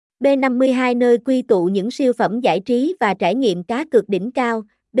B52 nơi quy tụ những siêu phẩm giải trí và trải nghiệm cá cược đỉnh cao,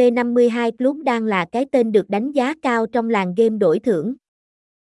 B52 Club đang là cái tên được đánh giá cao trong làng game đổi thưởng.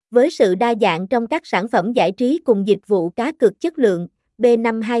 Với sự đa dạng trong các sản phẩm giải trí cùng dịch vụ cá cược chất lượng,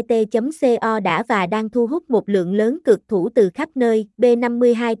 B52T.co đã và đang thu hút một lượng lớn cược thủ từ khắp nơi.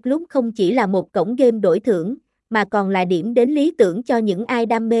 B52 Club không chỉ là một cổng game đổi thưởng, mà còn là điểm đến lý tưởng cho những ai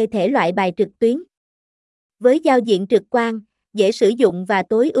đam mê thể loại bài trực tuyến. Với giao diện trực quan, dễ sử dụng và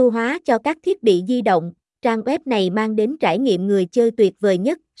tối ưu hóa cho các thiết bị di động, trang web này mang đến trải nghiệm người chơi tuyệt vời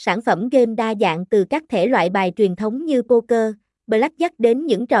nhất, sản phẩm game đa dạng từ các thể loại bài truyền thống như poker, blackjack đến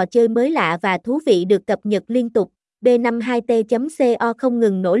những trò chơi mới lạ và thú vị được cập nhật liên tục. B52T.co không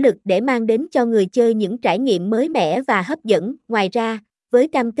ngừng nỗ lực để mang đến cho người chơi những trải nghiệm mới mẻ và hấp dẫn. Ngoài ra, với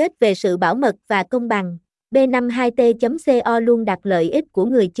cam kết về sự bảo mật và công bằng, B52T.co luôn đặt lợi ích của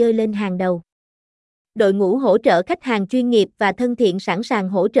người chơi lên hàng đầu. Đội ngũ hỗ trợ khách hàng chuyên nghiệp và thân thiện sẵn sàng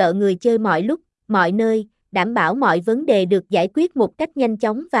hỗ trợ người chơi mọi lúc, mọi nơi, đảm bảo mọi vấn đề được giải quyết một cách nhanh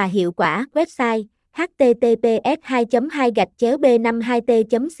chóng và hiệu quả. Website: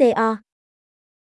 https://b52t.co